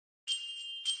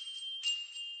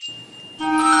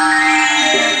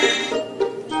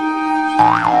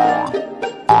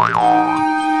Hi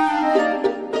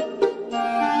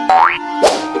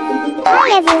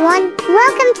everyone,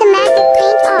 welcome to Magic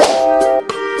Paint Art.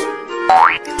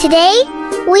 Today,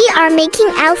 we are making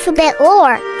alphabet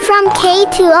lore from K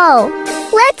to O.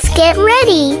 Let's get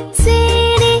ready.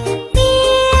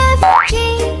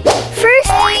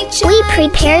 First, we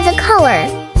prepare the color.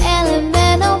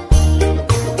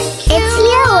 It's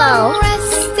yellow.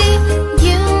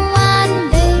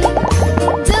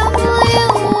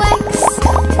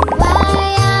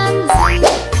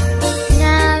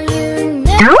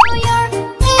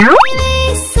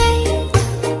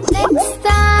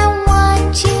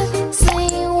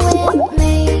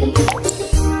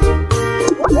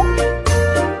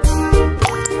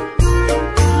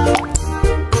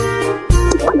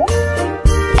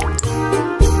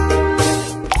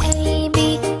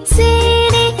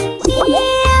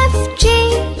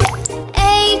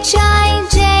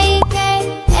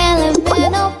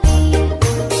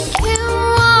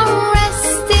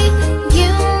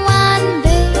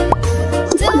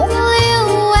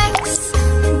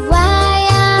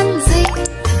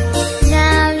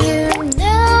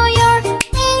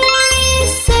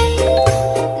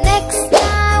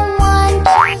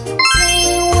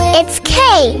 It's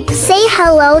K. Say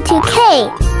hello to K.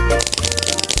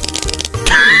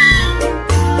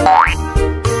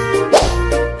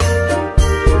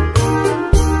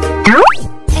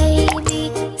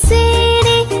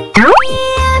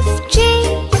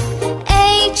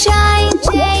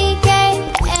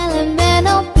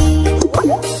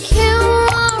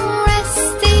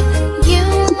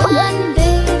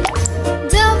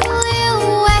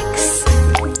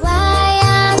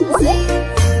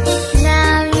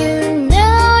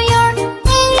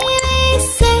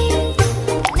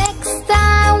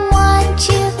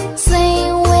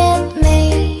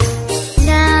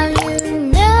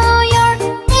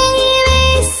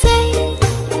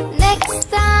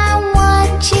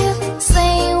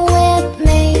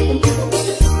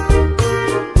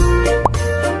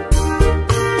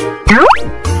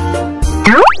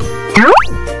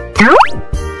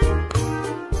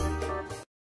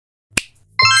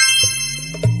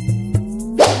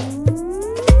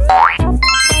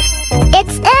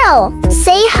 It's L.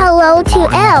 Say hello to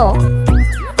L.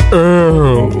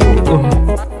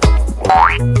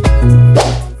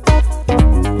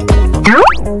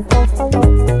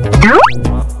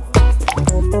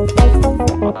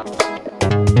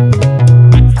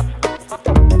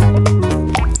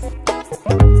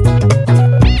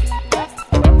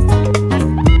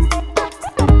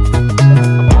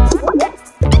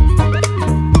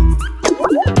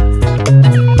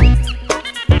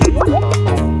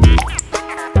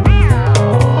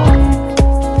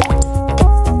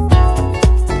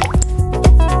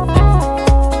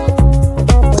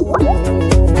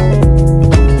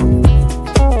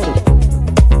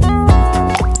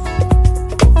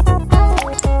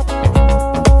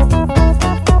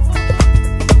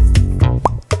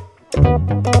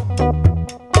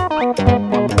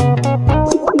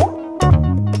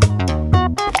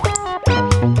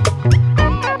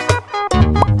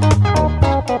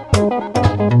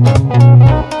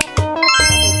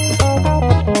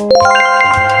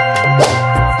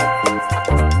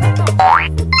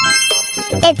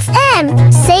 It's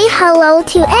M. Say hello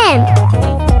to M.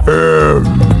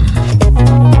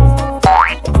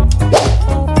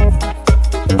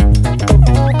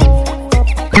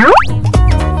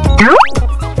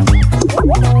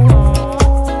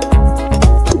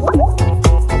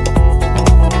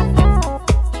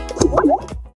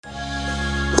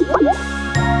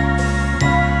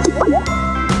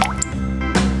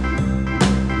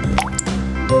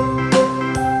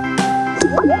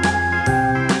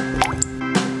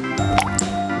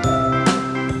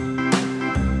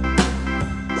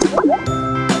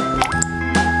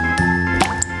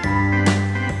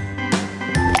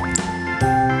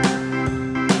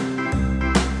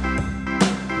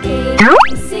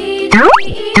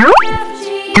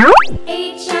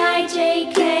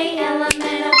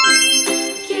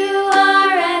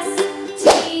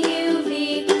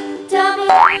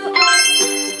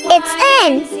 It's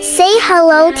N. Say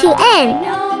hello to N.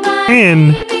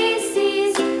 N.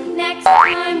 Next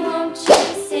time, won't you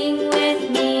sing with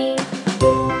me?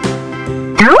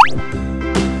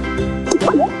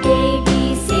 A,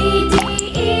 B, C, D,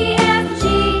 E, F, G,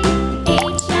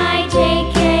 H, I, J,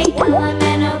 K, L, M,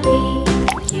 N, O, P,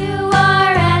 Q,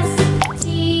 R, S, T,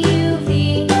 U, V,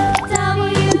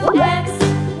 W, X,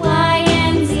 Y,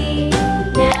 and Z.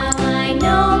 Now I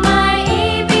know my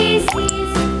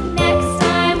ABCs. Next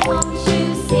time, won't you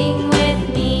sing with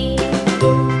me?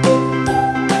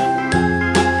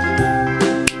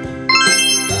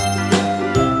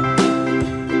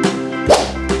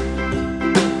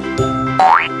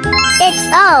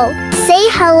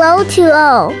 Hello to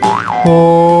O. O.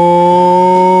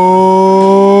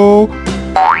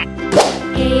 A, B,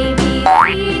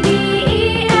 C, D,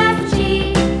 E, F,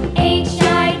 G, H,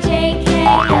 I, J, K,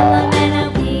 L, M, N, O,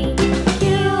 P, Q,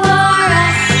 R,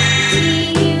 S, T,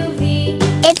 U, V.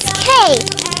 It's K.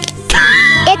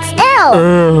 It's L.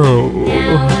 L.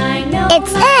 Now I know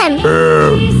It's my M.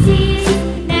 ABCs.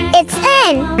 Next It's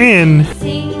N. N.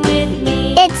 sing with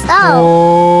me. It's O.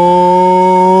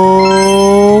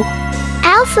 O.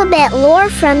 Alphabet lore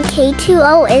from K to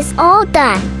O is all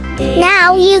done.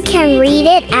 Now you can read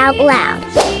it out loud.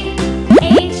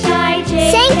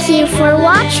 Thank you for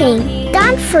watching.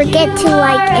 Don't forget to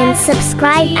like and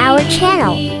subscribe our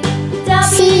channel.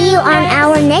 See you on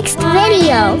our next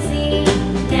video.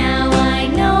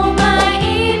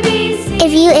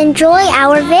 If you enjoy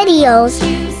our videos,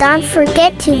 don't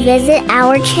forget to visit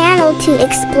our channel to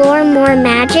explore more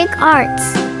magic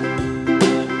arts.